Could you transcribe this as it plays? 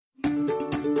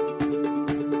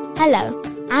Hello,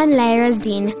 I'm Layyah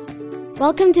Rasdien.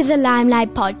 Welcome to the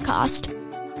Limelight podcast,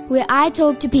 where I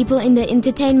talk to people in the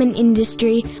entertainment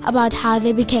industry about how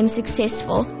they became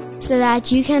successful so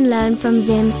that you can learn from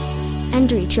them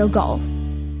and reach your goal.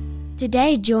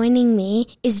 Today joining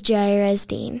me is Joey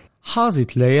Rasdien. How's it,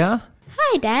 Layyah?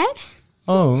 Hi, Dad.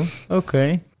 Oh,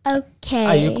 okay. Okay.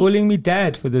 Are you calling me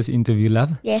Dad for this interview,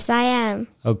 love? Yes, I am.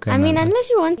 Okay.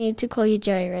 Unless you want me to call you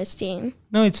Joey Rasdien.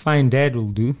 No, it's fine. Dad will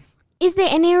do. Is there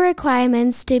any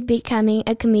requirements to becoming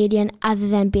a comedian other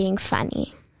than being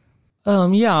funny?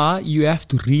 Yeah, you have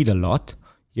to read a lot.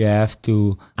 You have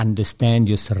to understand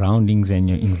your surroundings and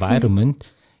your environment.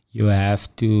 You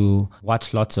have to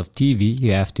watch lots of TV.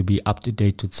 You have to be up to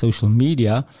date with social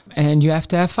media. And you have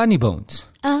to have funny bones.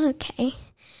 Oh, okay.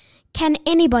 Can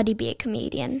anybody be a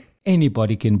comedian?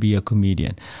 Anybody can be a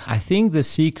comedian. I think the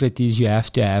secret is you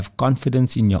have to have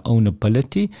confidence in your own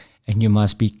ability, and you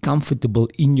must be comfortable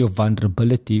in your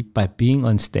vulnerability by being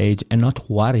on stage and not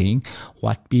worrying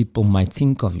what people might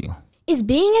think of you. Is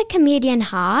being a comedian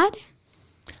hard?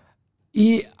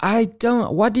 I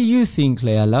don't. What do you think,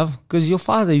 Layyah, love? Because your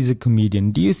father is a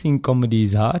comedian. Do you think comedy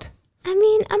is hard? I'm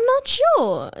not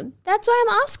sure. That's why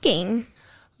I'm asking.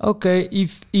 Okay,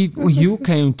 if you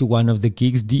came to one of the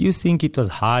gigs, do you think it was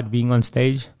hard being on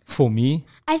stage? For me?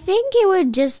 I think it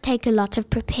would just take a lot of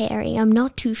preparing. I'm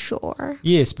not too sure.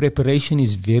 Yes, preparation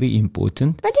is very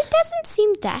important. But it doesn't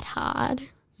seem that hard.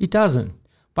 It doesn't.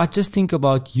 But just think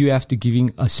about you have to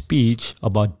giving a speech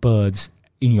about birds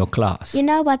in your class. You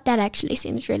know what? That actually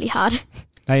seems really hard.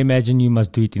 I imagine you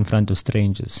must do it in front of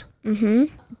strangers. Do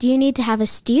you need to have a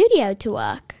studio to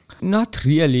work? Not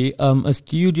really. A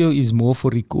studio is more for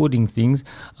recording things.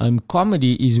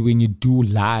 Comedy is when you do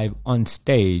live on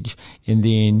stage, and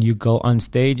then you go on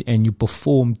stage and you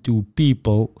perform to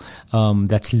people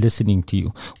that's listening to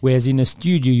you. Whereas in a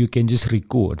studio, you can just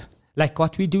record, like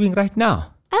what we're doing right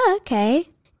now. Oh, okay.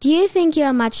 Do you think you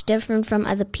are much different from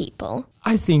other people?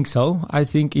 I think so. I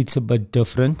think it's a bit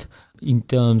different in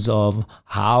terms of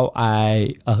how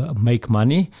I make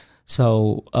money.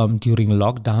 So during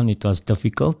lockdown, it was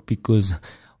difficult because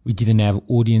we didn't have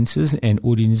audiences, and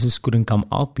audiences couldn't come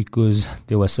out because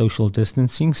there was social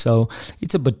distancing. So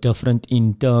it's a bit different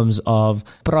in terms of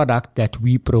product that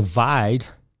we provide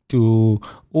to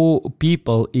all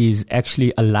people is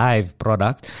actually a live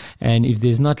product. And if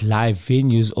there's not live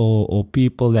venues or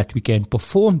people that we can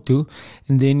perform to,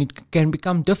 and then it can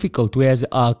become difficult. Whereas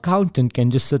our accountant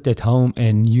can just sit at home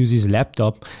and use his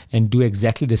laptop and do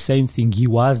exactly the same thing he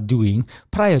was doing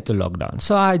prior to lockdown.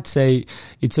 So I'd say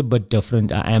it's a bit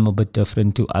different. I am a bit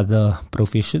different to other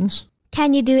professions.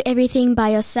 Can you do everything by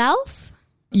yourself?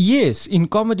 Yes, in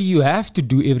comedy you have to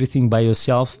do everything by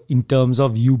yourself in terms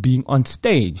of you being on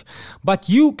stage. But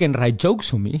you can write jokes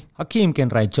for me. Hakeem can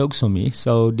write jokes for me.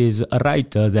 So there's a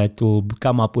writer that will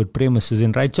come up with premises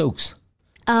and write jokes.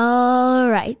 All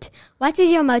right. What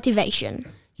is your motivation?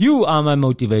 You are my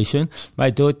motivation. My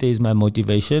daughter is my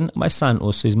motivation. My son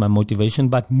also is my motivation.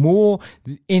 But more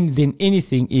than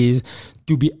anything is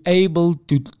to be able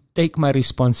to take my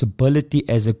responsibility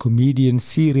as a comedian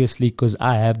seriously, because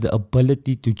I have the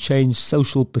ability to change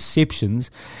social perceptions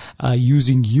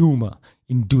using humor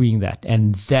in doing that.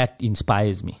 And that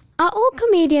inspires me. Are all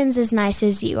comedians as nice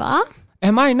as you are?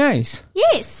 Am I nice?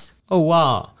 Yes. Oh,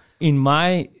 wow. In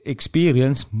my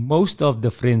experience, most of the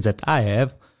friends that I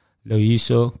have,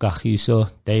 Loiso, Kagiso,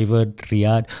 David,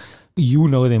 Riyadh, you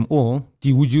know them all.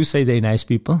 Would you say they're nice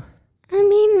people?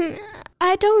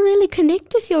 I don't really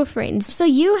connect with your friends, so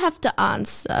you have to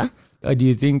answer. Do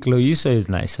you think Loiso is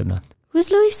nice or not? Who's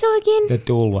Loiso again? The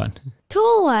tall one.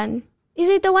 Tall one? Is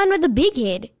it the one with the big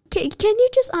head? Can you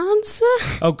just answer?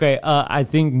 Okay, I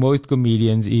think most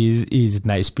comedians is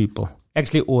nice people.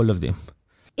 Actually, all of them.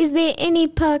 Is there any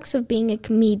perks of being a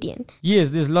comedian? Yes,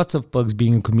 there's lots of perks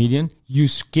being a comedian. You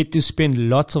get to spend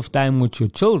lots of time with your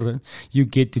children. You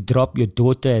get to drop your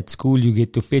daughter at school. You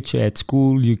get to fetch her at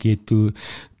school. You get to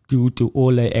do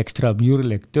all the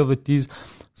extramural activities.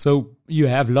 So you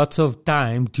have lots of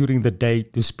time during the day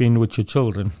to spend with your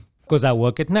children, because I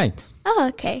work at night. Oh,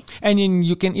 okay. And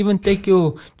you can even take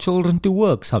your children to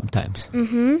work sometimes.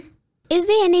 Is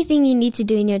there anything you need to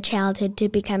do in your childhood to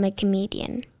become a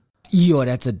comedian?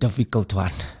 That's a difficult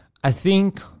one. I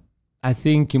think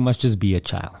you must just be a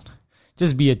child.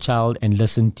 Just be a child and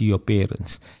listen to your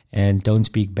parents, and don't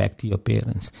speak back to your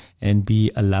parents, and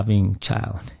be a loving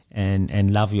child.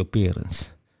 And love your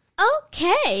parents.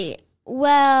 Okay.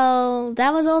 Well,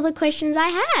 that was all the questions I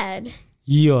had.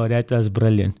 That was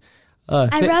brilliant.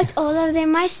 I wrote all of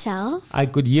them myself. I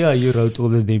could hear you wrote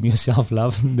all of them yourself,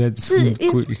 love. That's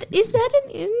good. Is that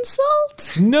an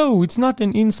insult? No, it's not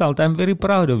an insult. I'm very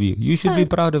proud of you. You should be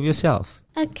proud of yourself.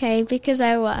 Okay, because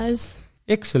I was.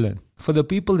 Excellent. For the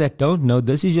people that don't know,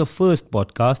 this is your first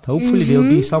podcast. Hopefully there'll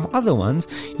be some other ones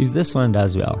if this one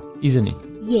does well, isn't it?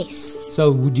 Yes.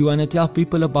 So would you want to tell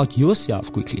people about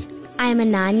yourself quickly? I'm a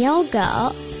 9-year-old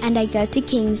girl and I go to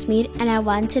Kingsmead and I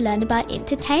want to learn about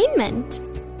entertainment.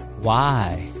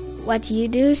 Why? What you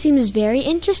do seems very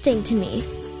interesting to me.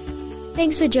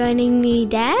 Thanks for joining me,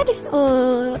 Dad,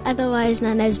 or otherwise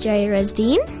known as Joey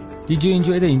Rasdien. Did you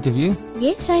enjoy the interview?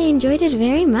 Yes, I enjoyed it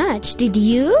very much. Did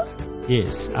you?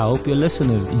 Yes, I hope your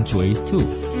listeners enjoy it too.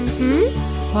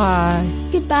 Bye.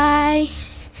 Goodbye.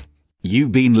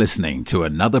 You've been listening to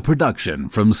another production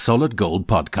from Solid Gold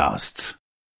Podcasts.